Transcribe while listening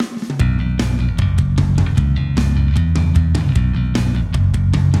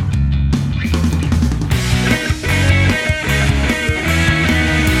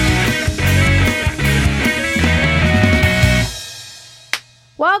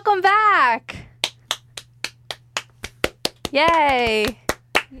welcome back. Yay.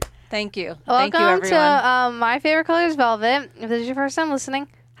 Thank you. Welcome Thank you, everyone. to My Favorite Color is Velvet. If this is your first time listening,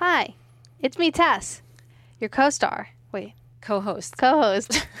 hi. It's me, Tess, your co-star. Wait. Co-host.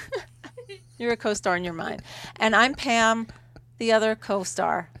 Co-host. You're a co-star in your mind. And I'm Pam, the other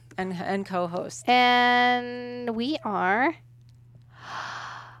co-star and co-host. And we are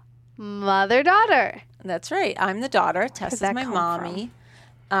mother-daughter. That's right. I'm the daughter. Tess is my mommy.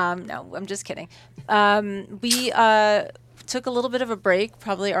 No, I'm just kidding. We took a little bit of a break,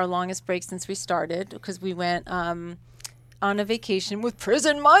 probably our longest break since we started, because we went on a vacation with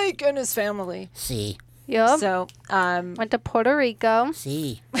Prison Mike and his family. Sí. Yup. So went to Puerto Rico.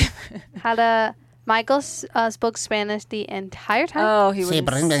 Sí. Michael spoke Spanish the entire time. oh, he Sí,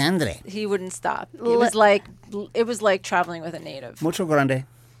 pero grande. wouldn't stop. It was like traveling with a native. Mucho grande.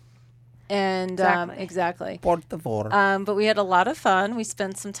 And exactly. Por favor. But we had a lot of fun. We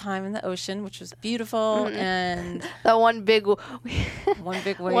spent some time in the ocean, which was beautiful, and That one big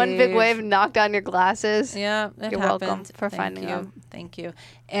wave knocked down your glasses. Yeah, it You're happened. welcome for Thank finding you. them. Thank you.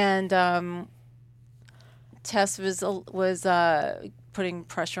 And Tess was putting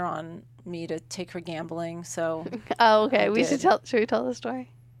pressure on me to take her gambling. So Oh, okay. I Should we tell the story?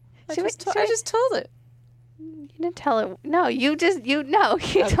 I just told it. You didn't tell it. No, you told it. You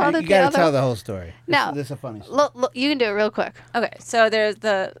the gotta other. tell the whole story. No. This is a funny story. Look, you can do it real quick. Okay, so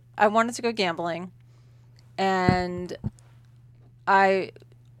I wanted to go gambling, and I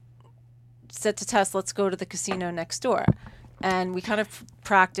said to Tess, let's go to the casino next door. And we kind of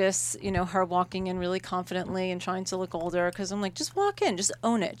practice, her walking in really confidently and trying to look older, because I'm like, just walk in, just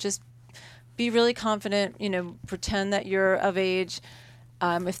own it. Just be really confident, pretend that you're of age.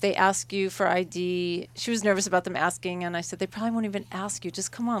 If they ask you for ID, she was nervous about them asking, and I said, they probably won't even ask you.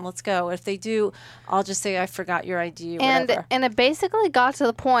 Just come on, let's go. If they do, I'll just say I forgot your ID or whatever. And it basically got to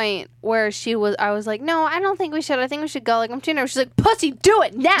the point where I was like, no, I don't think we should. I think we should go. Like, I'm too nervous. She's like, pussy, do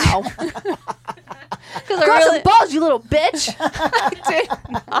it now. Grow some balls, you little bitch.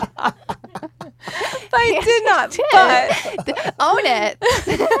 I did not. But own it.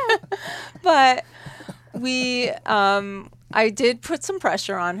 But we, I did put some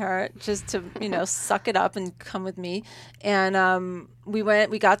pressure on her just to, suck it up and come with me. And we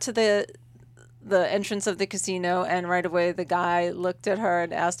got to the entrance of the casino, and right away the guy looked at her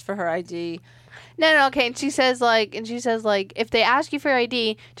and asked for her ID. No, okay. And she says if they ask you for your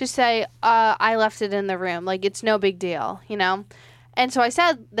ID, just say, I left it in the room. Like, it's no big deal, And so I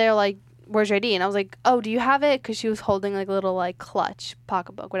said, they're like, where's your ID? And I was like, oh, do you have it? Because she was holding like a little like clutch,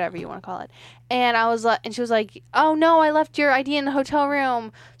 pocketbook, whatever you want to call it. And I was and she was like, oh no, I left your ID in the hotel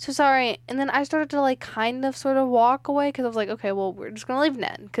room. So sorry. And then I started to like kind of sort of walk away, because I was like, okay, well, we're just going to leave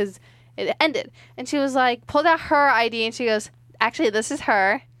then, because it ended. And she was like, pulled out her ID, and she goes, actually, this is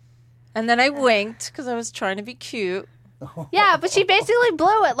her. And then I winked because I was trying to be cute. Yeah, but she basically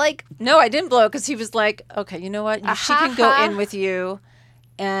blew it. Like, no, I didn't blow it, because he was like, okay, you know what? She can go in with you.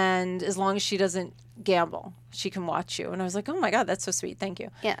 And as long as she doesn't gamble, she can watch you. And I was like, oh, my God, that's so sweet. Thank you.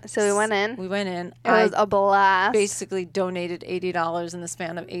 Yeah, so we went in. It was a blast. Basically donated $80 in the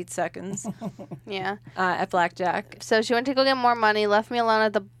span of 8 seconds. Yeah. At blackjack. So she went to go get more money, left me alone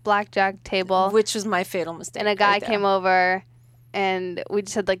at the blackjack table. Which was my fatal mistake. And a guy came over, and we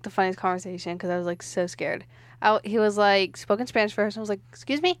just had, like, the funniest conversation, because I was, like, so scared. He was, like, spoke in Spanish first. I was like,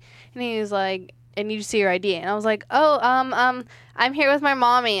 excuse me? And he was like, I need to see your ID. And I was like, oh, I'm here with my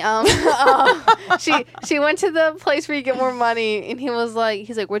mommy. She went to the place where you get more money. And he's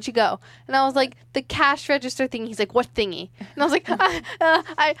like, where'd you go? And I was like, the cash register thingy. He's like, what thingy? And I was like,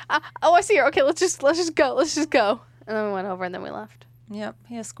 I see her. Okay, let's just go. And then we went over, and then we left. Yep,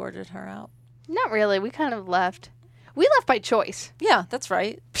 he escorted her out. Not really. We kind of left. We left by choice. Yeah, that's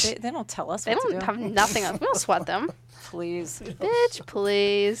right. They don't tell us. They what don't to do. have nothing else. We don't sweat them. Please. Bitch,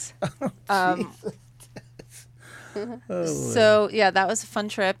 please. So, yeah, that was a fun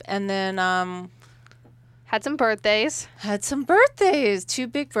trip. And then had some birthdays. 2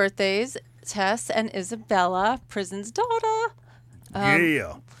 big birthdays. Tess and Isabella, Prison's daughter.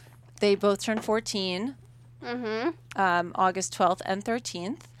 Yeah. They both turned 14. Mm-hmm. August 12th and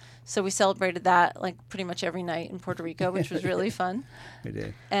 13th. So we celebrated that like pretty much every night in Puerto Rico, which was really fun. We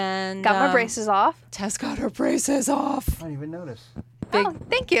did. And Got my braces off. Tess got her braces off. I didn't even notice. Big, oh,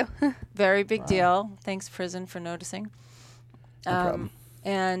 thank you. Very big deal. Thanks, Prison, for noticing. No problem.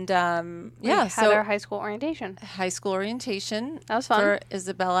 And We yeah, had so our high school orientation. high school orientation. That was fun. For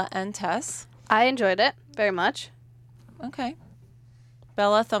Isabella and Tess. I enjoyed it very much. Okay.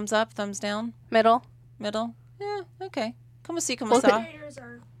 Bella, thumbs up, thumbs down, Middle. middle. Yeah, okay. Como si, como Well, sa. Graders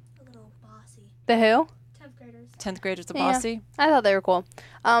are a little bossy. The who? 10th graders. 10th graders are Yeah. bossy. I thought they were cool.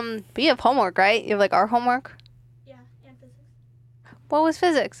 But you have homework, right? You have like our homework. Yeah, and physics. What was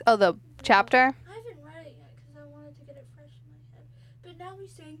physics? Oh, the chapter. I haven't read it yet because I wanted to get it fresh in my head. But now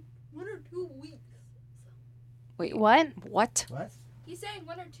he's saying 1 or 2 weeks. Wait, What? what? What? He's saying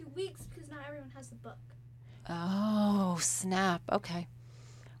 1 or 2 weeks because not everyone has the book. Oh, snap. Okay.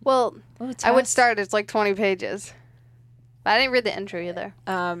 Well, Ooh, I would test. start. It's like 20 pages. But I didn't read the intro either.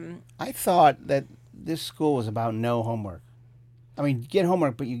 I thought that this school was about no homework. I mean, get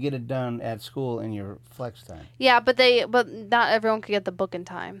homework, but you get it done at school in your flex time. Yeah, but not everyone could get the book in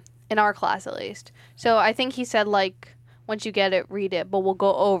time. In our class, at least. So I think he said like once you get it, read it. But we'll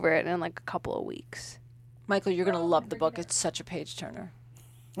go over it in like a couple of weeks. Michael, you're going to love the book. It's such a page turner.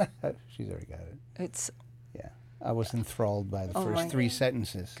 She's already got it. It's, Yeah. I was enthralled by the Oh my first 3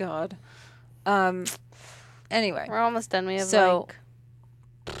 sentences. God. Anyway, We're almost done. We have So,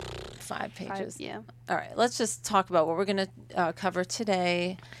 like 5 pages. 5. Yeah. All right, let's just talk about what we're going to cover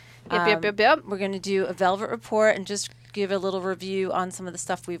today. Yep. We're going to do a Velvet Report and just give a little review on some of the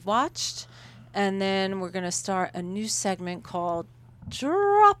stuff we've watched. And then we're going to start a new segment called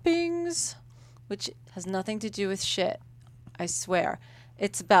Droppings, which has nothing to do with shit. I swear.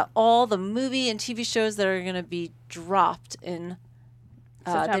 It's about all the movie and TV shows that are going to be dropped in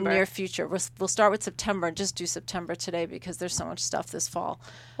the September. near future. We'll start with September and just do September today because there's so much stuff this fall.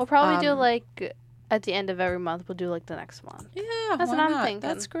 We'll probably do like at the end of every month. We'll do like the next month. Yeah, That's why what I'm not? thinking.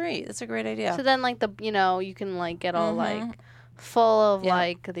 That's great. That's a great idea. So then like you can like get all like full of Yeah.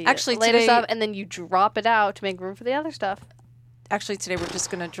 like the Actually, later today- stuff, and then you drop it out to make room for the other stuff. Actually, today we're just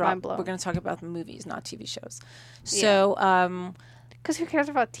going to drop. Mind blown. We're going to talk about the movies, not TV shows. So, Because who cares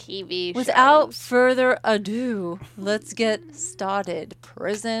about TV without shows? further ado, let's get started.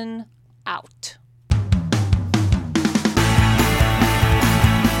 Prison out.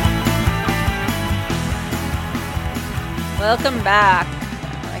 Welcome back.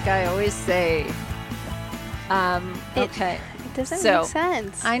 Like I always say. Okay. It doesn't So, make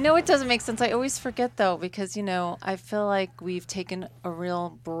sense. I know it doesn't make sense. I always forget though because I feel like we've taken a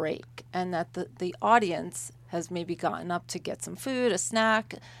real break and that the audience has maybe gotten up to get some food, a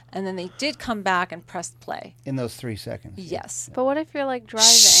snack, and then they did come back and pressed play. In those 3 seconds. Yes. But what if you're like driving?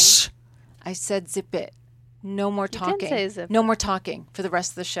 Shh. I said zip it. No more did talking. say zip no more talking for the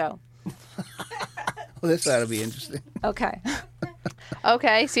rest of the show. Well, this ought to be interesting. Okay.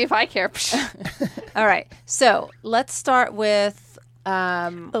 Okay, see if I care. All right. So let's start with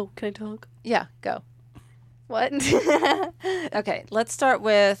Oh, can I talk? yeah, go. What? Okay, let's start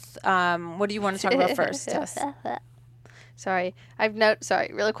with what do you want to talk about first, Tess? Sorry,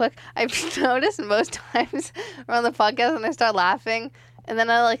 really quick. I've noticed most times we're on the podcast and I start laughing, and then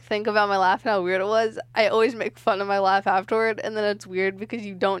I like think about my laugh and how weird it was. I always make fun of my laugh afterward, and then it's weird because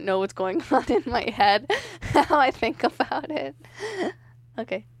you don't know what's going on in my head, how I think about it.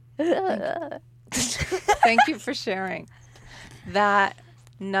 Okay. Thank you for sharing that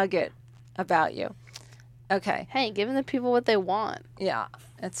nugget about you. Okay. Hey, giving the people what they want. Yeah,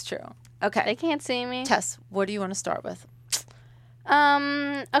 it's true. They Okay. can't see me. Tess, what do you want to start with?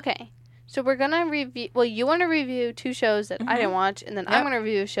 Okay. So we're gonna review. Well, you want to review 2 shows that I didn't watch, and then I'm Yep. gonna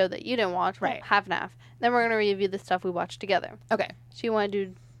review a show that you didn't watch. Right. Half and half. Then we're gonna review the stuff we watched together. Okay. So you want to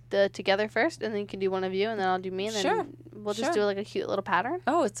do the together first, and then you can do one of you, and then I'll do me, and then Sure. we'll just Sure. do like a cute little pattern.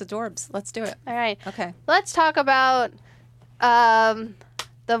 Oh, it's adorbs. Let's do it. All right. Okay. Let's talk about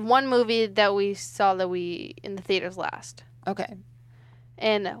the one movie that we saw in the theaters last. Okay.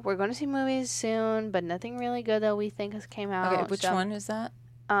 And we're going to see movies soon, but nothing really good that we think has came out. Okay. Which so, one is that?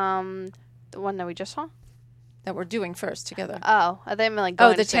 The one that we just saw. That we're doing first together. Oh, I think I'm like Oh,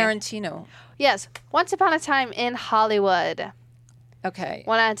 going the to say- Tarantino. Yes. Once Upon a Time in Hollywood. Okay.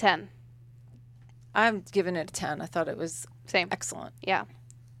 1 out of 10. I'm giving it a 10. I thought it was Same. excellent.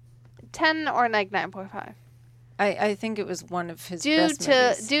 10 or like 9.5. I think it was one of his best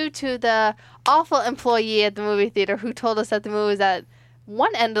movies. Due to the awful employee at the movie theater who told us that the movie was at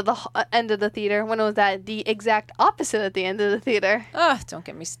one end of the theater when it was at the exact opposite at the end of the theater. Oh, don't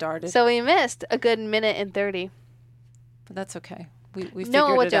get me started. So we missed a good minute and 30. But that's okay. We figured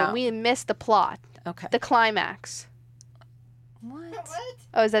No, it out. we missed the plot, Okay. the climax. What?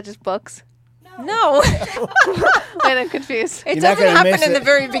 Oh, is that just books? No. Wait, I'm confused. It You're not doesn't gonna happen miss in the it.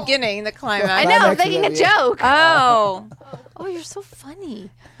 very beginning, the climax. I know, I'm Climax making a of it, yeah. joke. Oh. Oh, you're so funny.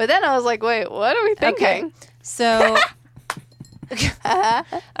 But then I was like, wait, what are we thinking? Okay. So, all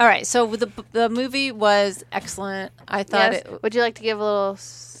right. So the movie was excellent. I thought Yes. Would you like to give a little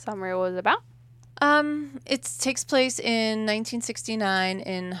summary of what it was about? it takes place in 1969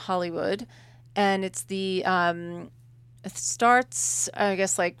 in Hollywood, and it's the it starts, I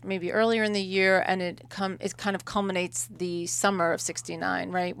guess, like maybe earlier in the year, and it kind of culminates the summer of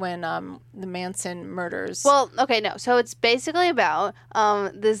 '69, right, when the Manson murders. Well, okay, no. So it's basically about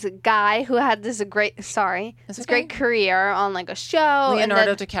this guy who had this great great career on like a show.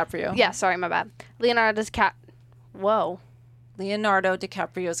 Leonardo and then, DiCaprio. Yeah, sorry, my bad. Leonardo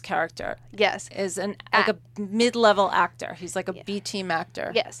DiCaprio's character Yes. is like a mid-level actor. He's like a B-team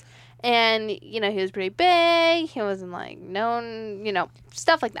actor. Yes. And, he was pretty big. He wasn't, like, known,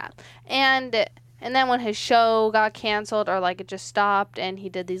 stuff like that. And then when his show got canceled or, like, it just stopped and he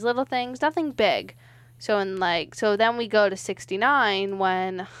did these little things, nothing big. So then we go to '69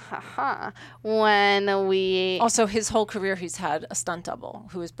 when we... Also, his whole career he's had a stunt double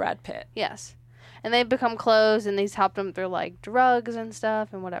who is Brad Pitt. Yes. And they've become close, and he's helped him through, like, drugs and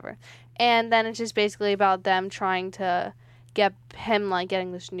stuff and whatever. And then it's just basically about them trying to get him, like,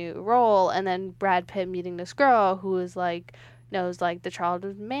 getting this new role, and then Brad Pitt meeting this girl who is, like, knows, like, the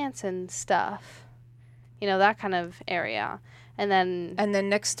Charles Manson stuff. That kind of area. And then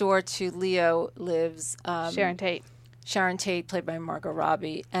next door to Leo lives... Sharon Tate. Sharon Tate, played by Margot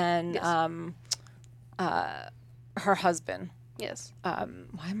Robbie, and Yes. Her husband. Yes. Why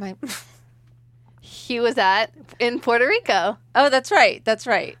am I... He was in Puerto Rico. Oh, that's right.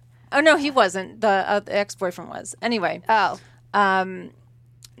 Oh, no, he wasn't. The ex-boyfriend was. Anyway. Oh. Roman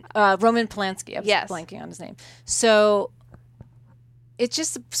Polanski. I was Yes. blanking on his name. So it's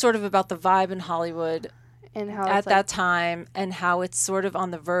just sort of about the vibe in Hollywood And how at that time, and how it's sort of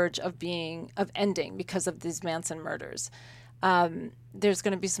on the verge of ending because of these Manson murders. There's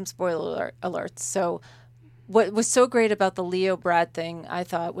going to be some spoiler alerts. So what was so great about the Leo Brad thing, I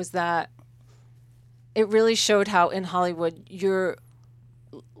thought, was that it really showed how in Hollywood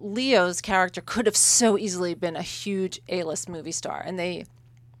Leo's character could have so easily been a huge A-list movie star. And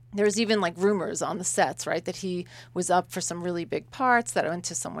there was even like rumors on the sets, right, that he was up for some really big parts that went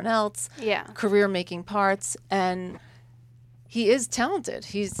to someone else. Yeah. Career-making parts. And he is talented.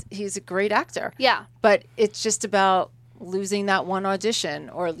 He's a great actor. Yeah. But it's just about losing that one audition,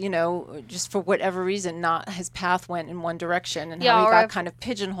 or just for whatever reason, his path went in one direction, and how he got kind of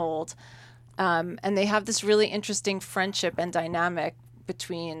pigeonholed. And they have this really interesting friendship and dynamic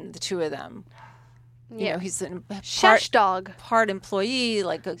between the two of them. Yeah. He's a Shush dog. part employee,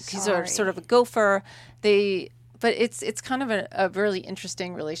 he's sort of a gopher. But it's kind of a really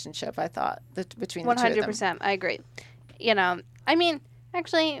interesting relationship, I thought, between the two of them. 100%. I agree. I mean,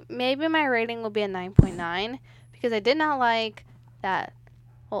 actually, maybe my rating will be a 9.9 because I did not like that.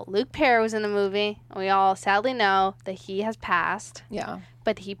 Well, Luke Perry was in the movie, and we all sadly know that he has passed. Yeah.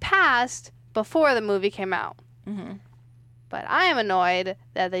 But he passed before the movie came out. Mm-hmm. But I am annoyed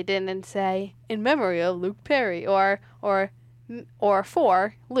that they didn't say in memory of Luke Perry or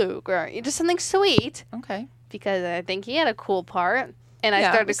for Luke or just something sweet, Okay. because I think he had a cool part, and I Yeah,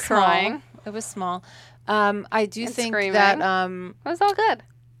 it started was crying. small. It was small. I do And think screaming. that It was all good.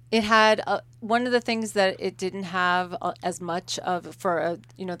 it had one of the things that it didn't have as much of for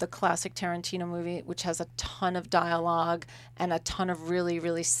the classic Tarantino movie, which has a ton of dialogue and a ton of really,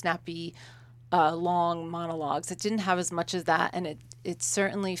 really snappy, long monologues. It didn't have as much as that, and it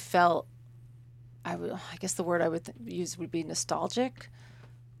certainly felt. I guess the word I would use would be nostalgic,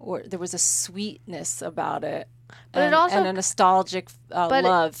 or there was a sweetness about it. But it also- and a nostalgic but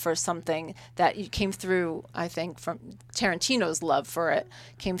love for something that came through. I think from Tarantino's love for it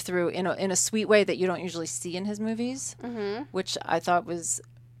came through in a sweet way that you don't usually see in his movies, which I thought was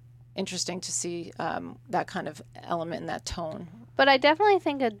interesting to see, that kind of element and that tone. But I definitely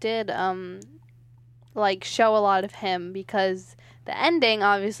think it did show a lot of him, because the ending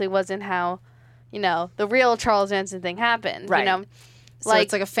obviously wasn't how the real Charles Manson thing happened. Right. So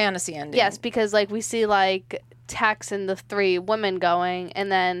it's like a fantasy ending. Yes, because we see Tex and the three women going, and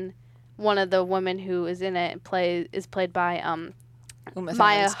then one of the women who is in it is played by Uma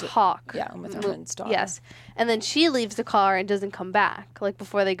Maya Thurman's Hawke. Yeah, Uma Thurman's daughter. Yes, and then she leaves the car and doesn't come back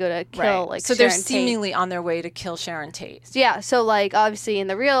before they go to kill So Sharon they're Tate. seemingly on their way to kill Sharon Tate. Yeah, so obviously in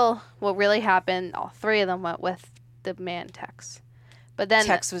the real, what really happened, all three of them went with the man Tex, but then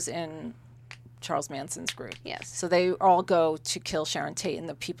Tex was in Charles Manson's group. Yes. So they all go to kill Sharon Tate and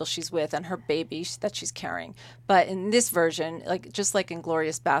the people she's with and her baby that she's carrying. But in this version, just like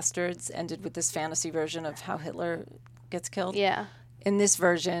Inglourious Bastards ended with this fantasy version of how Hitler gets killed. Yeah. In this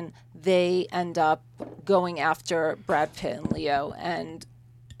version, they end up going after Brad Pitt and Leo, and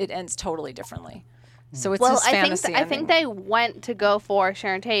it ends totally differently. So it's this fantasy I think they went to go for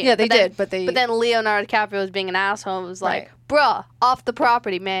Sharon Tate. Yeah, they did, but then Leonardo DiCaprio was being an asshole and was like, "Bruh, off the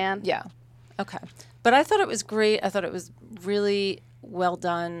property, man." Yeah. Okay. But I thought it was great. I thought it was really well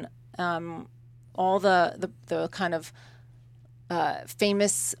done. All the kind of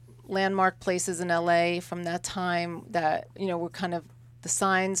famous landmark places in LA from that time that, were kind of the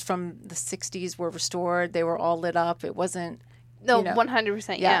signs from the 60s were restored. They were all lit up. It wasn't, No,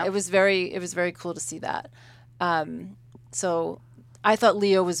 100%. Yeah. it was very cool to see that. So I thought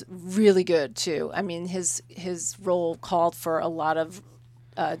Leo was really good too. I mean, his role called for a lot of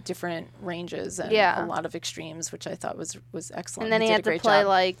different ranges and a lot of extremes, which I thought was excellent. And then he did had a to great play job.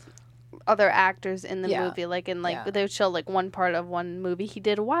 like other actors in the Yeah. movie, like Yeah. they would show like one part of one movie he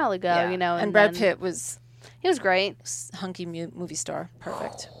did a while ago, And Brad then Pitt was he was great. hunky movie star,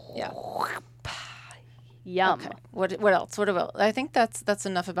 perfect. Yeah. Yum. Okay. What else? What about? I think that's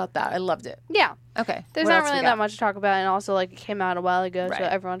enough about that. I loved it. Yeah. Okay. There's What not else we really got? that much to talk about, and also like it came out a while ago, so Right.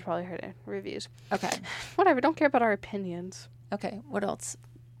 everyone's probably heard it. Reviews. Okay. Whatever. Don't care about our opinions. Okay. What else?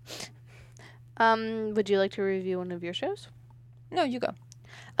 Would you like to review one of your shows? No, you go.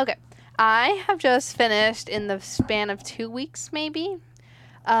 Okay. I have just finished in the span of 2 weeks, maybe.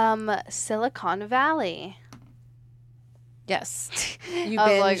 Silicon Valley. Yes. You I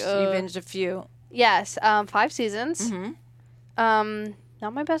was binged. like, You binged a few. Yes. 5 seasons. Mm-hmm.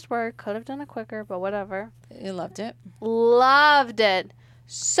 Not my best work. Could have done it quicker, but whatever. You loved it. Loved it.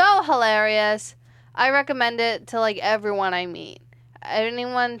 So hilarious. I recommend it to like everyone I meet.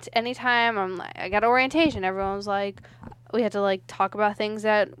 Anytime I'm like, I got orientation. Everyone's like, we had to like talk about things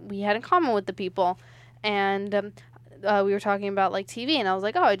that we had in common with the people, and we were talking about like TV, and I was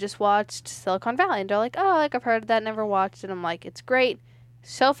like, oh, I just watched Silicon Valley, and they're like, oh, like I've heard of that, never watched it. I'm like, it's great,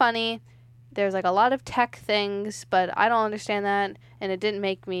 so funny. There's like a lot of tech things, but I don't understand that, and it didn't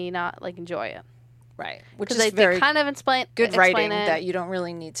make me not like enjoy it. Right. Which Because is they very kind of explain writing it. that you don't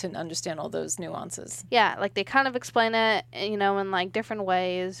really need to understand all those nuances. Yeah, like they kind of explain it, in like different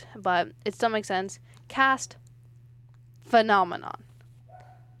ways, but it still makes sense. Cast, phenomenon.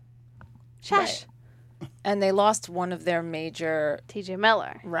 Shush. Right. And they lost one of their major. TJ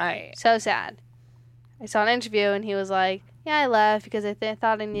Miller. Right. So sad. I saw an interview and he was like, yeah, I left because I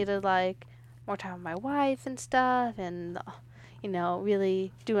thought I needed like more time with my wife and stuff and,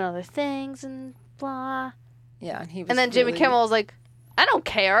 really doing other things and blah. Yeah. And he was. And then Jimmy really- Kimmel was like, I don't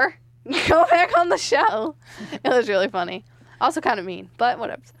care. Go back on the show. It was really funny. Also kind of mean, but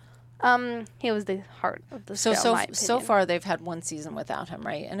whatever. He was the heart of the show, in my So opinion. far they've had one season without him,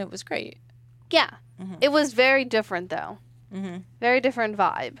 right? And it was great. Yeah. Mhm. It was very different, though. Mm-hmm. Very different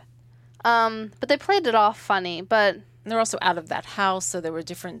vibe. But they played it off funny, but They're also out of that house, so there were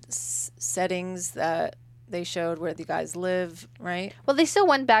different settings that they showed where the guys live, right? well, they still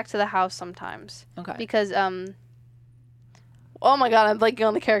went back to the house sometimes Okay. because oh my god, I'm blanking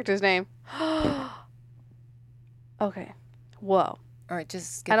on the character's name. Okay. Whoa. All right,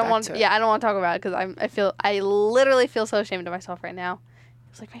 just get I don't back want to it. I don't want to talk about it because I literally feel so ashamed of myself right now.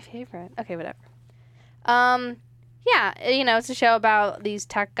 It was like my favorite. Okay, whatever. Yeah, it's a show about these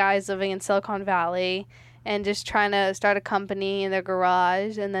tech guys living in Silicon Valley and just trying to start a company in their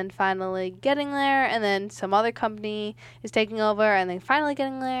garage and then finally getting there, and then some other company is taking over and then finally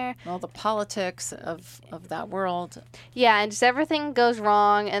getting there. All the politics of that world. Yeah, and just everything goes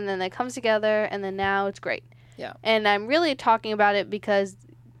wrong and then it comes together and then now it's great. Yeah. And I'm really talking about it because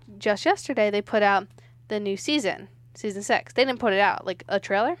just yesterday they put out the new season 6. They didn't put it out, like a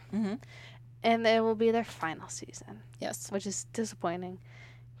trailer. Mm-hmm. And it will be their final season, Yes. which is disappointing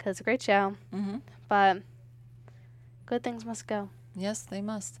because it's a great show. Mm-hmm. But good things must go. Yes, they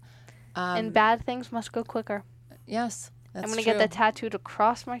must. And bad things must go quicker. Yes, that's I'm going to true. get that tattooed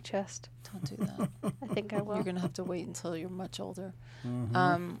across my chest. Don't do that. I think I will. You're going to have to wait until you're much older.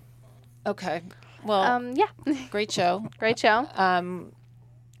 Mhm. Okay. Well, Yeah. great show. Great show.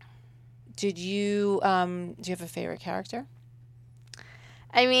 Do you have a favorite character?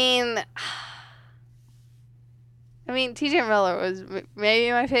 I mean, TJ Miller was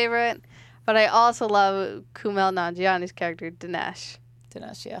maybe my favorite, but I also love Kumail Nanjiani's character Dinesh.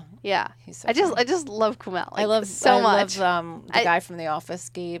 Dinesh, yeah. Yeah, He's so I funny. just love Kumail. Like, I love so much. Love, the I- guy from The Office,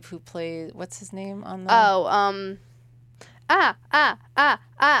 Gabe, who played what's his name on the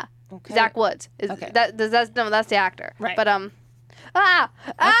okay. Zach Woods. Okay. That's the actor. Right. But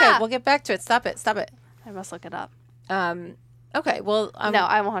Okay, we'll get back to it. Stop it. I must look it up. Okay, well, No,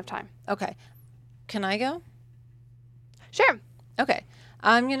 I won't have time. okay. Can I go? Sure. Okay.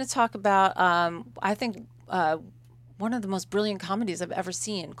 I'm going to talk about, I think, one of the most brilliant comedies I've ever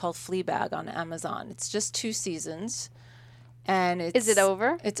seen called Fleabag on Amazon. It's just 2 seasons. And it's... Is it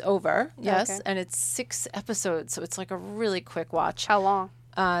over? It's over, yes. Okay. And it's 6 episodes, so it's like a really quick watch. How long?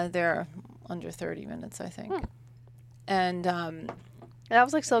 They're under 30 minutes, I think. And That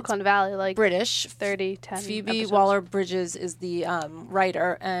was like Silicon Valley, like British. 30, 10 Phoebe episodes. Waller-Bridges is the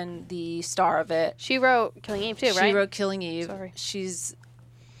writer and the star of it. She wrote Killing Eve too, right? She wrote Killing Eve. Sorry. She's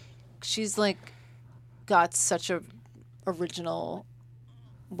like got such a original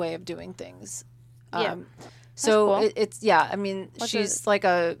way of doing things. Yeah. So cool. it's I mean, What's she's it like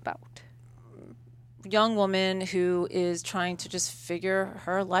a about. young woman who is trying to just figure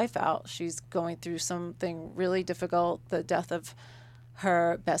her life out. She's going through something really difficult, the death of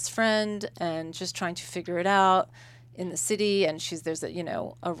her best friend, and just trying to figure it out in the city. And there's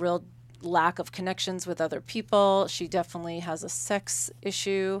a real lack of connections with other people. She definitely has a sex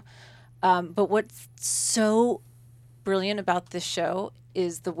issue. But what's so brilliant about this show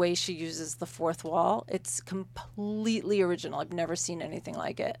is the way she uses the fourth wall. It's completely original. I've never seen anything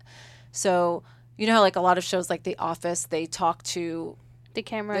like it. So, you know how like a lot of shows like The Office, they talk to The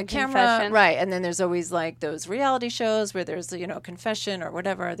camera. the and camera, confession. right? And then there's always like those reality shows where there's a confession or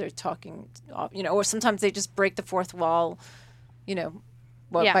whatever. They're talking, or sometimes they just break the fourth wall, Yeah.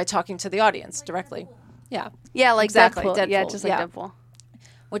 by talking to the audience directly. Yeah, Yeah, like Exactly, Deadpool. Yeah, Deadpool, just like yeah. Deadpool.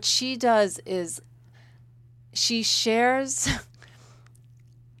 what she does is she shares.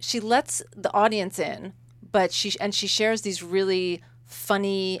 She lets the audience in, but she shares these really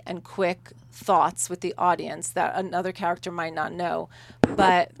funny and quick thoughts with the audience that another character might not know.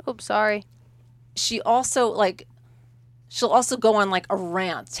 But Oops, sorry. she'll also go on like a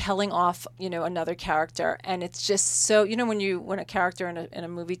rant telling off another character, and it's just so when a character in a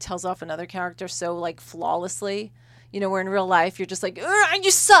movie tells off another character so like flawlessly, where in real life you're just like,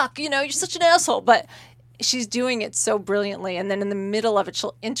 you suck, you're such an asshole, but she's doing it so brilliantly. And then in the middle of it,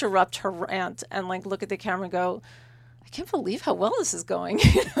 she'll interrupt her rant and like look at the camera and go, I can't believe how well this is going.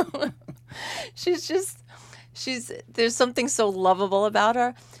 There's something so lovable about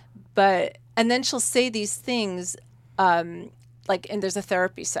her. And then she'll say these things, and there's a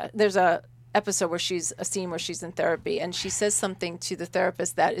therapy set. There's a episode where a scene where she's in therapy, and she says something to the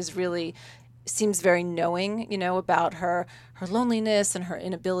therapist that is really seems very knowing, about her loneliness and her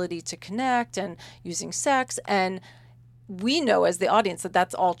inability to connect and using sex. And we know as the audience that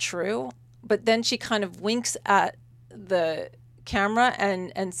that's all true. But then she kind of winks at the camera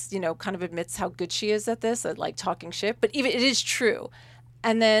and kind of admits how good she is at this, at like talking shit. But even it is true.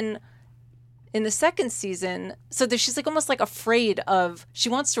 And then in the second season, she's like almost like afraid of, she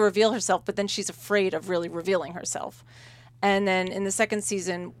wants to reveal herself, but then she's afraid of really revealing herself. And then in the second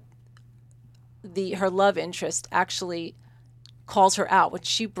season, her love interest actually calls her out when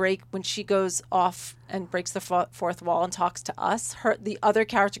she goes off and breaks the fourth wall and talks to us. The other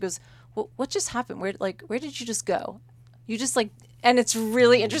character goes, well, what just happened? Where did you just go? You just like, and it's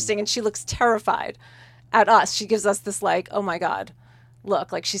really interesting. And she looks terrified at us. She gives us this like, oh my God,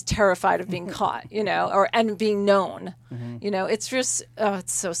 look, like she's terrified of being caught, and being known. It's just,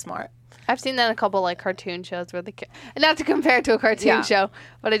 it's so smart. I've seen that in a couple like cartoon shows where and not to compare it to a cartoon show,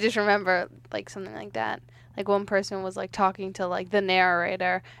 but I just remember like something like that. Like one person was like talking to like the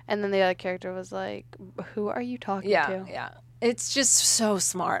narrator, and then the other character was like, "Who are you talking to?" Yeah. It's just so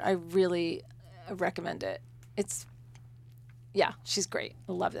smart. I really recommend it. She's great.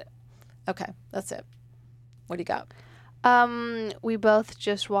 I loved it. Okay, that's it. What do you got? We both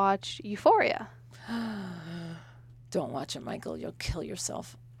just watched Euphoria. Don't watch it, Michael. You'll kill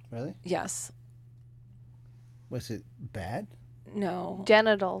yourself. Really? Yes. Was it bad? No.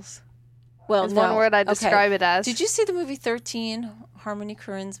 Genitals. Well, is no. one word I Okay. describe it as. Did you see the movie 13? Harmony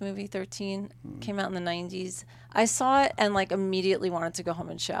Korine's movie 13 came out in the 90s. I saw it and like immediately wanted to go home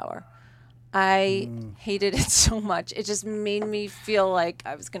and shower. I hated it so much. It just made me feel like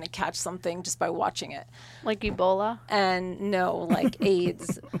I was going to catch something just by watching it. Like Ebola? And no, like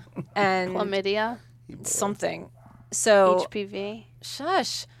AIDS and Chlamydia? something. So HPV?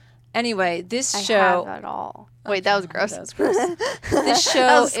 shush. Anyway, this I show. have it all. Wait, that was gross. That was gross. This show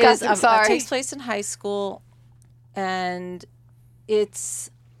That was disgusting, sorry. takes place in high school, and there's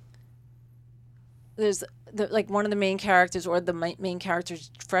like one of the main characters, or the main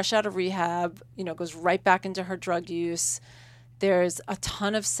character's fresh out of rehab, goes right back into her drug use. There's a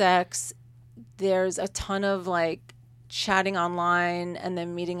ton of sex. There's a ton of like chatting online and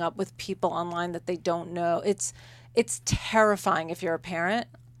then meeting up with people online that they don't know. It's terrifying if you're a parent.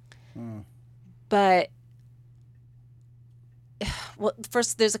 But well,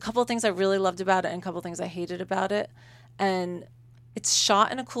 first, there's a couple of things I really loved about it and a couple of things I hated about it. And it's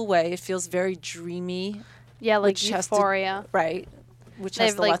shot in a cool way. It feels very dreamy. Yeah, like Which has to- Euphoria. Right. Which They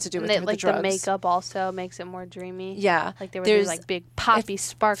has have, a lot to do with the like drugs. the makeup also makes it more dreamy. Yeah. Like there were There's- these like big poppy,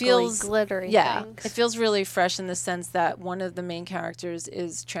 sparkly, glittery things. It feels really fresh in the sense that one of the main characters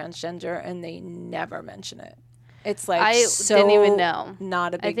is transgender and they never mention it. It's like I so didn't even know.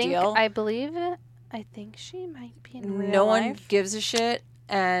 not a big deal. I believe it. I think she might be in real No life. one gives a shit,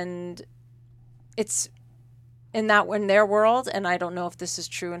 and it's in their world. And I don't know if this is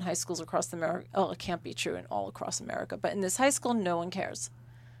true in high schools across America. Oh, it can't be true in all across America. But in this high school, no one cares.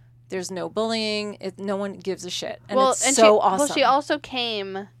 There's no bullying. No one gives a shit, and it's so awesome. Well, she also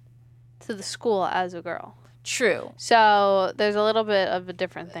came to the school as a girl, True. so there's a little bit of a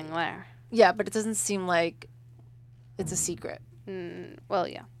different thing there. Yeah, but it doesn't seem like it's a secret. Well,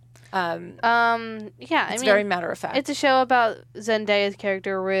 yeah. It's very matter of fact. It's a show about Zendaya's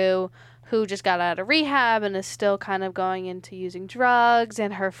character Rue, who just got out of rehab and is still kind of going into using drugs,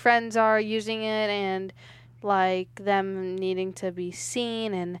 and her friends are using it, and like them needing to be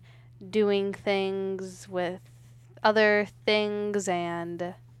seen and doing things with other things,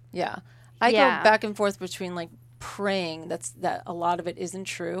 and yeah. I go back and forth between like praying that a lot of it isn't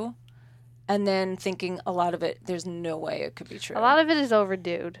true, and then thinking a lot of it there's no way it could be true. a lot of it is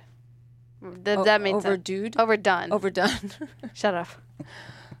overdued. That means overdued, overdone. overdone. Shut up.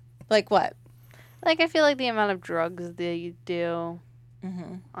 Like what? Like, I feel like the amount of drugs that you do.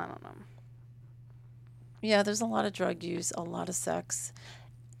 Mm-hmm. I don't know. Yeah, there's a lot of drug use, a lot of sex,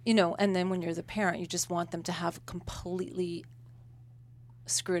 and then when you're the parent, you just want them to have completely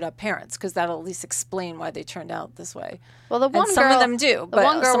screwed up parents, because that'll at least explain why they turned out this way. Well, the one and girl, some of them do, but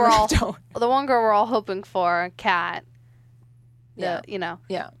some of them don't. the one girl we're all hoping for, Kat. Yeah.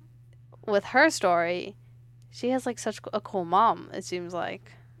 Yeah. With her story, she has like such a cool mom. It seems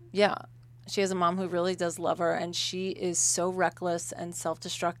like. Yeah. She has a mom who really does love her, and she is so reckless and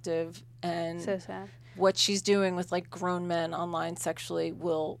self-destructive, and So sad. what she's doing with like grown men online sexually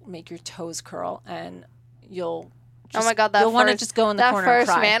will make your toes curl, and you'll just, oh my god, you'll want to just go in the corner and cry. That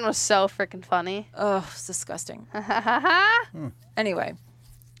first man was so freaking funny. Oh, it's disgusting. How'd Anyway,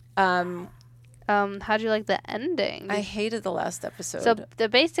 you like the ending? I hated the last episode. So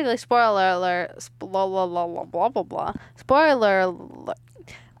basically, spoiler alert, blah blah blah blah blah blah blah. Spoiler alert.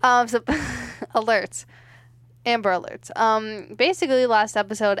 So alerts, Amber alerts. Basically, last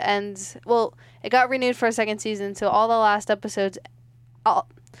episode ends. Well, it got renewed for a second season, so all the last episodes.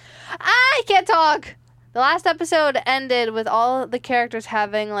 I can't talk. The last episode ended with all the characters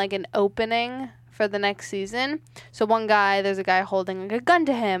having like an opening for the next season. So there's a guy holding like a gun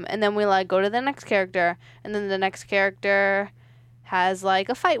to him, and then we like go to the next character, and then the next character has like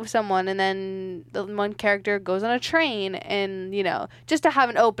a fight with someone, and then the one character goes on a train, and just to have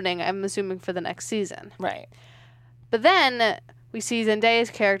an opening, I'm assuming, for the next season. right. But then we see Zendaya's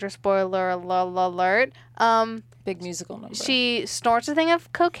character, spoiler alert, Big musical number. she snorts a thing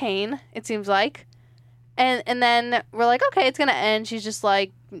of cocaine, it seems like. And then we're like, okay, it's going to end. She's just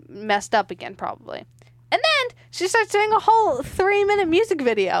like messed up again, probably. And then she starts doing a whole 3-minute music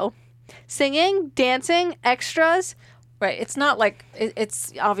video. Singing, dancing, extras. Right. It's not like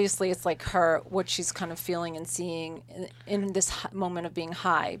it's obviously it's like her, what she's kind of feeling and seeing in this moment of being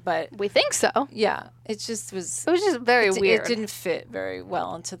high. But We think so. yeah, it just was. It was just very weird. It didn't fit very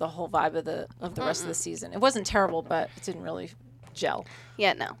well into the whole vibe of the rest of the season. It wasn't terrible, but it didn't really gel.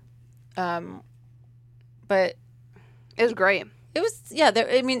 Yeah, no. But It was great. it was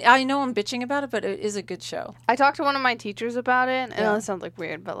I mean, I know I'm bitching about it, but it is a good show. I talked to one of my teachers about it, and I know this sounds like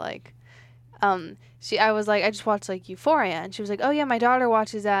weird, but like, I was like, I just watched like Euphoria, and she was like, oh yeah, my daughter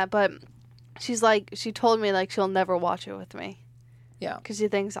watches that, but she's like, she told me like she'll never watch it with me. Yeah. Because she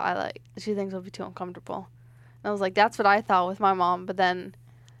thinks I'll be too uncomfortable. And I was like, that's what I thought with my mom, but then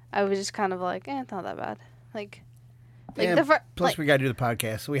I was just kind of like, it's not that bad. Like Yeah, the plus we got to do the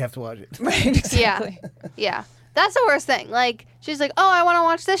podcast, so we have to watch it. Right. Exactly. Yeah. That's the worst thing. Like, she's like, oh, I want to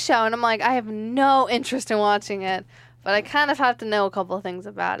watch this show. And I'm like, I have no interest in watching it. But I kind of have to know a couple of things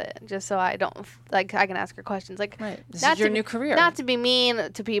about it just so I don't, like, I can ask her questions. Like, Right. This is your new career. Not to be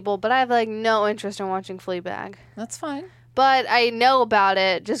mean to people, but I have, like, no interest in watching Fleabag. That's fine. But I know about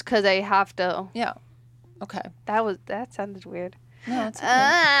it just because I have to. Yeah. Okay. That sounded weird. No, it's okay.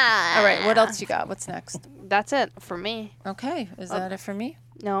 All right. What else you got? What's next? That's it for me. Okay. Is that it for me?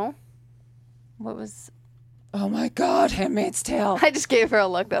 No. What was... Oh, my God. Handmaid's Tale. I just gave her a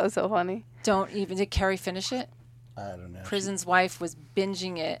look. That was so funny. Don't even... Did Carrie finish it? I don't know. Prison's Wife was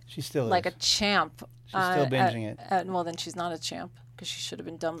binging it She still like is. a champ. She's still binging it. Well, then she's not a champ because she should have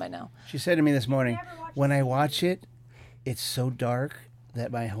been done by now. She said to me this morning, when I watch it, it's so dark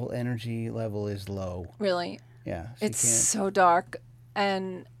that my whole energy level is low. Really? Yeah. It's so dark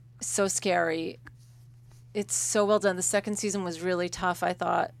and so scary. It's so well done. The second season was really tough, I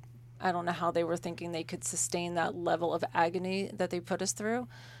thought. I don't know how they were thinking they could sustain that level of agony that they put us through.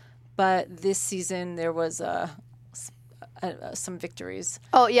 But this season, there was some victories,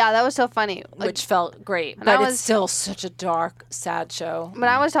 Oh yeah, that was so funny. Like, which felt great. and I But was- it's still such a dark, sad show. when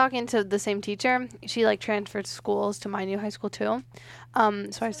I was talking to the same teacher, she like transferred schools to my new high school too.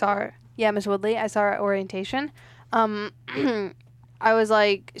 So I saw her. Yeah, Miss Woodley. I saw her at orientation. I was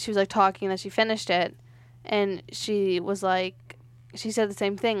like, she was like talking that she finished it, and she was like, she said the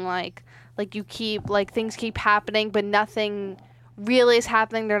same thing. Like you keep like things keep happening, but nothing really is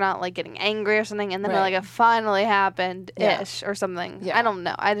happening. They're not like getting angry or something, and then Right. like it finally happened Yeah. ish or something. Yeah. I don't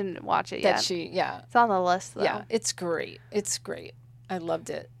know. I didn't watch it That yet. It's on the list though. yeah, it's great. It's great. I loved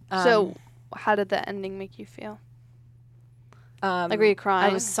it. So, how did the ending make you feel? Like, were you I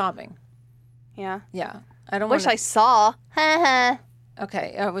crying? was sobbing. Yeah. Yeah, I don't Wish wanna- I saw. it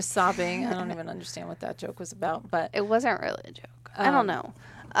Okay, I was sobbing. I don't even understand what that joke was about, but wasn't really a joke. I don't Um,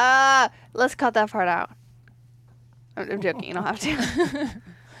 know. Let's cut that part out. I'm joking. You don't have to.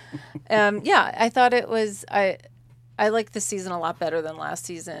 yeah, I thought it was. I like this season a lot better than last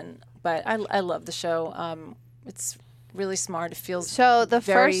season, but I love the show. It's really smart. It feels So the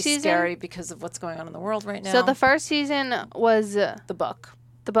very first season. scary because of what's going on in the world right now. So the first season was the book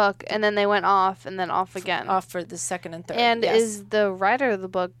the book, and then they went off, and then off again. off for the second and third. And yes. is the writer of the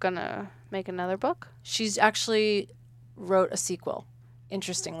book gonna make another book? She's actually wrote a sequel.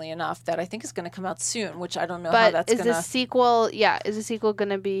 Interestingly enough, that I think is going to come out soon, which I don't know how But that's is going the to sequel? Yeah, is the sequel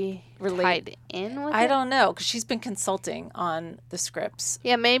gonna be relate. tied in with I it? don't know because she's been consulting on the scripts.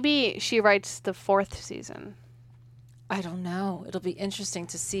 Yeah, maybe she writes the fourth season. I don't know. It'll be interesting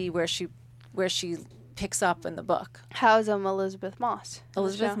to see where she picks up in the book. How's Elizabeth Moss? in the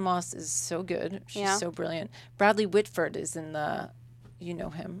Elizabeth show? Moss is so good. She's Yeah. so brilliant. Bradley Whitford is in the, you know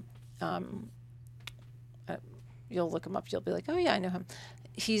him. You'll look him up. You'll be like, oh yeah, I know him.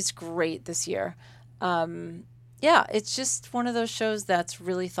 He's great this year. Yeah, it's just one of those shows that's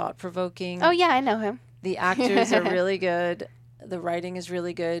really thought provoking. Oh yeah, I know him. The actors are really good. The writing is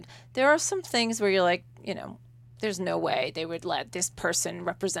really good. There are some things where you're like, there's no way they would let this person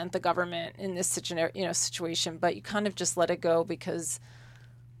represent the government in this situation, but you kind of just let it go because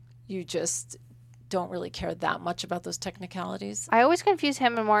you just don't really care that much about those technicalities. I always confuse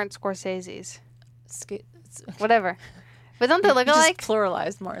him and Martin Scorsese's. It's- Whatever. But don't they look you alike? just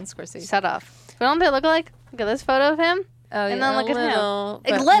pluralized Martin Scorsese. Shut up. But don't they look alike? Look at this photo of him. Oh, And then look at him. little,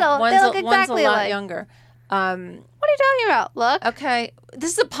 Like but little, they One's look one's exactly a lot alike. younger. What are you talking about? Look. Okay,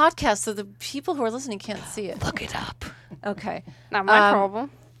 this is a podcast, so the people who are listening can't see it. Look it up. Okay. Not my Um,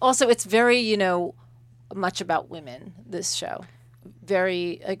 problem. Also, it's very, much about women, this show.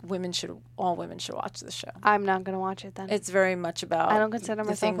 Very, all women should watch this show. I'm not gonna watch it then. It's very much about. I don't consider the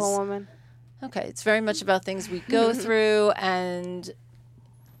myself things- a woman. Okay, it's very much about things we go through and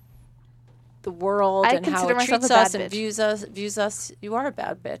the world I and how consider it myself treats a bad us and bitch. views us. You are a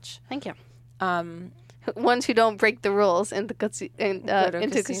bad bitch. Thank you. Um, Ones who don't break the rules into go to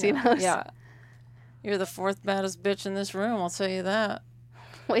into casino. casinos. Yeah. You're the fourth baddest bitch in this room, I'll tell you that.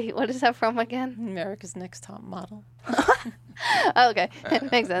 Wait, what is that from again? America's Next Top Model. Oh, okay,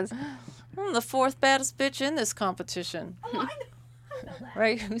 makes sense. I'm the fourth baddest bitch in this competition. Oh, I know that.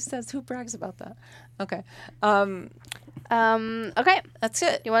 Right? Who brags about that? Okay. Okay. That's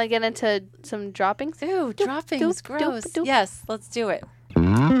it. You want to get into some droppings? Ew, droppings, doop, gross. doop. Yes, let's do it.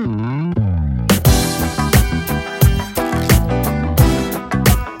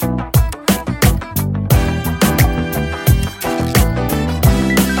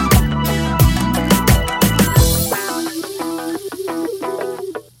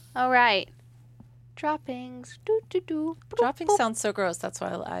 All right. Droppings. Do do do. Droppings sounds so gross. That's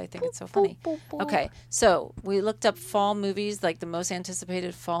why I think it's so funny. Okay, so we looked up fall movies, like the most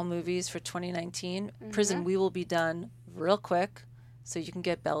anticipated fall movies for 2019. Prison, we will be done real quick, so you can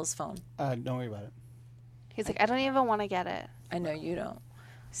get Bella's phone. Don't worry about it. He's like, I don't even want to get it. I know you don't.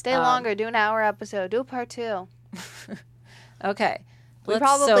 Stay longer. Do an hour episode. Do a part 2. Okay. We let's-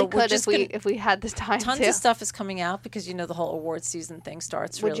 probably so we're could just if we had this time Tons to. of stuff is coming out because the whole award season thing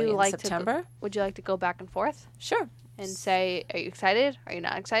starts Would really you in like September. Would you like to go back and forth Sure. and say, are you excited? Are you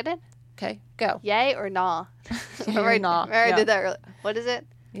not excited? Okay, go. Yay or nah? Yay or Right, nah, I already yeah. did that earlier. What is it?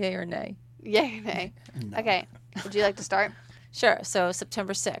 Yay or nay? Yay or nay? No. Okay. Would you like to start? Sure. So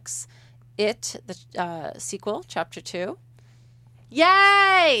September 6th, It, the sequel, Chapter 2.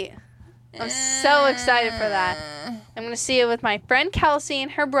 Yay! I'm so excited for that. I'm going to see it with my friend Kelsey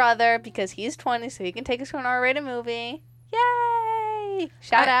and her brother because he's 20, so he can take us to an R-rated movie. Yay!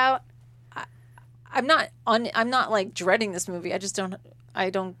 Shout out. I'm not like dreading this movie. I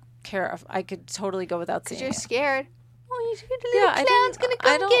don't care. I could totally go without Because seeing you're it. scared. Oh, you're scared the little clown's going to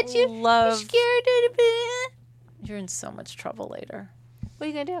I come don't get you. love- You're scared. You're in so much trouble later. What are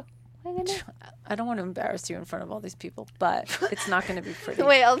you going to do? What are you gonna I don't want to embarrass you in front of all these people, but it's not going to be pretty. do?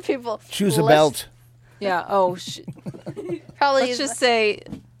 Wait, other people. Choose a Let's- belt. Yeah. Oh, Probably. let's just say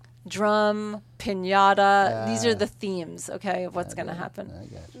drum, pinata. These Yeah. are the themes, okay, of what's going to happen. I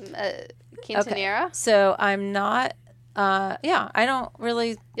got you. Quinceanera. So I'm not. I don't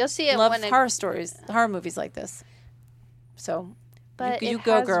really You'll see it love when it. horror movies like this. So But you it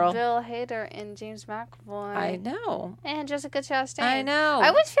go, has girl. Bill Hader and James McAvoy. I know. And Jessica Chastain. I know. I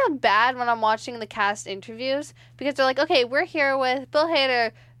always feel bad when I'm watching the cast interviews because they're like, okay, we're here with Bill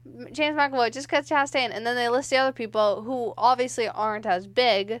Hader, James McAvoy, Jessica Chastain, and then they list the other people who obviously aren't as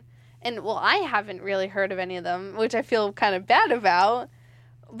big. And, well, I haven't really heard of any of them, which I feel kind of bad about.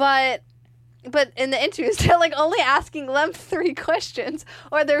 But in the interviews, they're like only asking them 3 questions,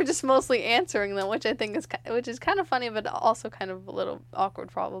 or they're just mostly answering them, which I think is kind of funny, but also kind of a little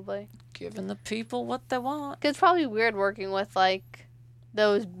awkward, probably. Giving the people what they want. 'Cause it's probably weird working with like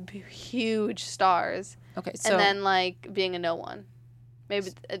those huge stars, Okay, so and then like being a no one.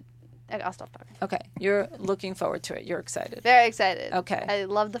 Maybe I'll stop talking. okay, you're looking forward to it. You're excited. Very excited. Okay. I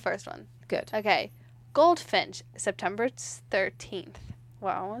love the first one. Good. Okay, Goldfinch, September 13th.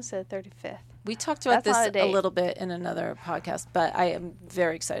 Wow, I want to say 35th. We talked about That's not this a a date. little bit in another podcast, but I am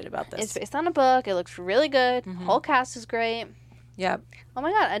very excited about It's this. based on a book. It looks really good. Mm-hmm. Whole cast is great. Yep, Oh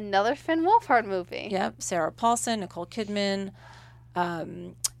my god, another Finn Wolfhard movie. yep. Sarah Paulson, Nicole Kidman,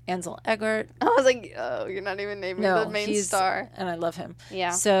 Ansel Elgort. I was like, oh, you're not even naming No, the main he's star. and I love him.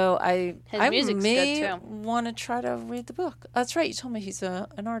 Yeah. So I music's may good, too. want to try to read the book. That's right. You told me he's an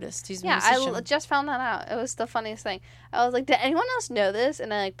artist. He's a Yeah, musician. just found that out. It was the funniest thing. I was like, did anyone else know this?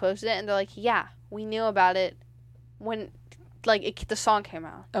 And I like posted it, and they're like, yeah, we knew about it when like the song came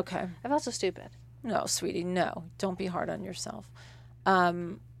out. Okay. I felt so stupid. No, sweetie, no. Don't be hard on yourself.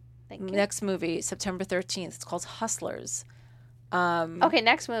 Thank you. Next movie, September 13th. It's called Hustlers. Okay,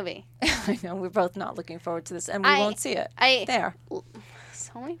 next movie. I know we're both not looking forward to this, and we I- won't see it. I There.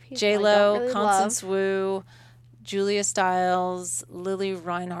 so many people. J I Lo, don't really Constance love. Wu, Julia Stiles, Lily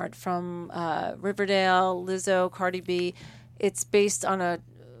Reinhardt from Riverdale, Lizzo, Cardi B. It's based on a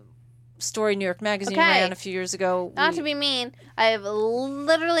story New York Magazine Okay. ran a few years ago. Not to be mean, I have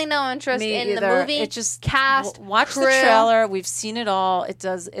literally no interest Me in the either. movie. It just cast, watch crew. the trailer. We've seen it all. It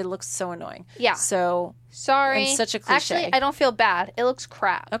looks so annoying. Yeah. So Sorry. and such a cliche. Actually, I don't feel bad. It looks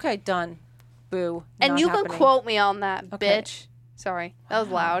crap. okay, done. Boo. And Not you happening. can quote me on that, Okay. bitch. Sorry, that was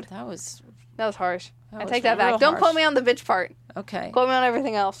Wow, loud. That was That was harsh. I was take that real back. Don't harsh. quote me on the bitch part. okay. Quote me on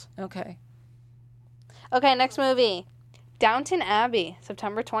everything else. Okay. Okay, next movie. Downton Abbey,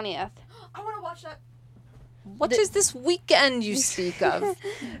 September 20th. I want to watch that. What is this weekend you speak of?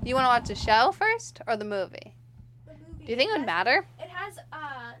 You want to watch the show first or the movie? The movie. Do you think it would matter? It has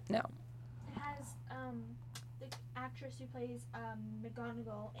No. It has the actress who plays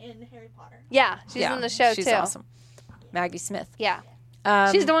McGonagall in Harry Potter. Yeah, she's Yeah, in the show she's too. awesome. Maggie Smith. Yeah,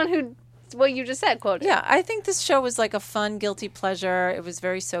 Um, she's the one who, what you just said, quoted. Yeah, I think this show was like a fun, guilty pleasure. It was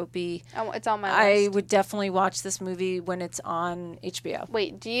very soapy. It's on my I list. would definitely watch this movie when it's on HBO,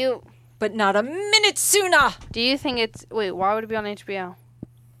 Wait, do you but not a minute sooner. think it's, wait, why would it be on HBO?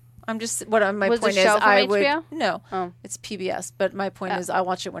 I'm just my Was the point is show from I would HBO? no, Oh. it's PBS. But my point is I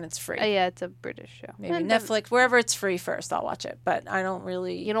watch it when it's free. Yeah, it's a British show. Maybe And Netflix, wherever it's free first, I'll watch it. But I don't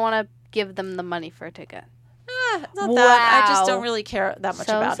really. You don't want to give them the money for a ticket. Not that. I just Wow. don't really care that much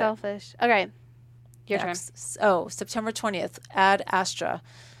So about selfish. Okay, your turn. Next. Oh, September 20th, Ad Astra,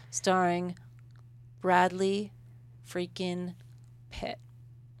 starring Bradley freaking Pitt.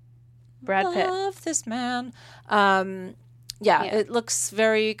 Brad Pitt. Love this man. Yeah. It looks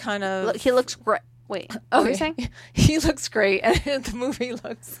very kind of. Look, he looks great. Wait, what were you saying? He looks great, and the movie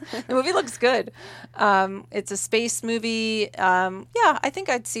looks good. It's a space movie. Yeah, I think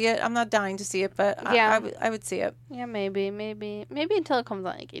I'd see it. I'm not dying to see it, but Yeah. I would see it. Yeah, maybe until it comes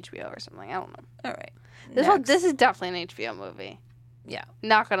on like HBO or something. I don't know. All right. This is definitely an HBO movie. Yeah.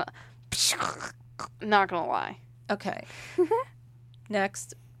 Not gonna lie. Okay.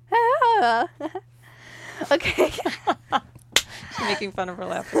 Next. Okay. You're making fun of her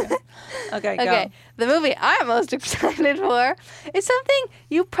laugh again. Okay, go. Okay. The movie I'm most excited for is something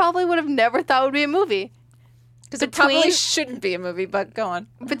you probably would have never thought would be a movie. Because it probably shouldn't be a movie, but go on.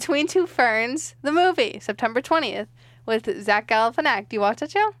 Between Two Ferns, the movie, September 20th, with Zach Galifianakis. Do you watch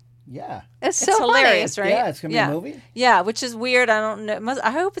that show? Yeah. It's so It's hilarious, funny. right? Yeah, it's gonna be a movie. Yeah, which is weird. I don't know.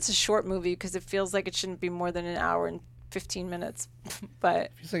 I hope it's a short movie because it feels like it shouldn't be more than an hour and 15 minutes.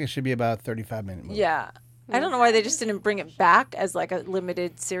 But Feels like it should be about a 35-minute movie. yeah, I don't know why they just didn't bring it back as like a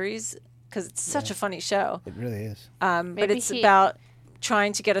limited series because it's such a funny show. It really is. But Maybe it's he- about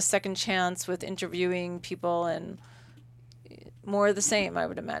trying to get a second chance with interviewing people and more of the same, I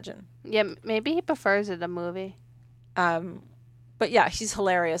would imagine. Yeah, maybe he prefers it a movie. But yeah, he's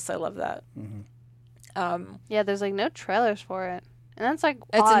hilarious. I love that. Yeah, there's like no trailers for it, and that's like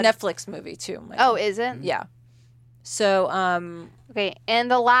It's odd. a Netflix movie too. Oh, is it? Yeah. So, Okay, and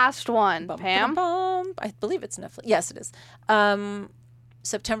the last one, bum, Pam. bum, bum. I believe it's Netflix. Yes, it is.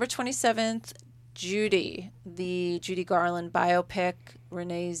 September 27th, Judy, the Judy Garland biopic,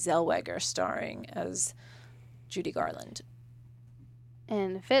 Renee Zellweger starring as Judy Garland.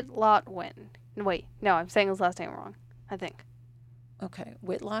 And Fit Lotwin. Wait, no, I'm saying his last name wrong. I think. Okay,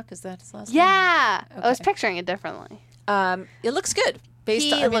 Whitlock, is that his last name? Yeah, I was Okay. picturing it differently. It looks good.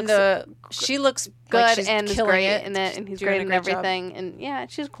 He I mean, she looks Good like she's and is killing great it. in it, and he's doing great a in great job. everything. And yeah,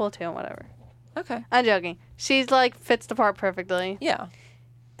 she's cool too. And whatever. Okay. I'm joking. She's like fits the part perfectly. Yeah.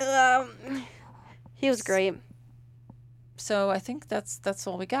 He was great. So I think that's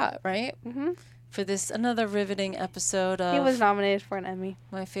all we got, right? Hmm For this another riveting episode of He was nominated for an Emmy.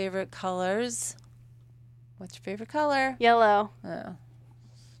 My Favorite Colors. What's your favorite color? Yellow. Oh.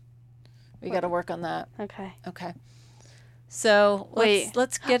 We got to work on that. Okay. Okay. So Wait.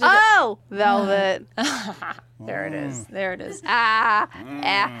 let's get it. Oh, velvet. There it is. There it is. Ah,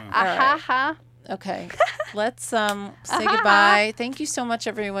 ha ha. Okay. Let's say goodbye. Thank you so much,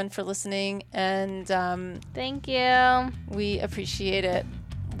 everyone, for listening, and Thank you. we appreciate it.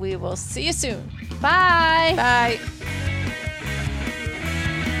 We will see you soon. Bye. Bye.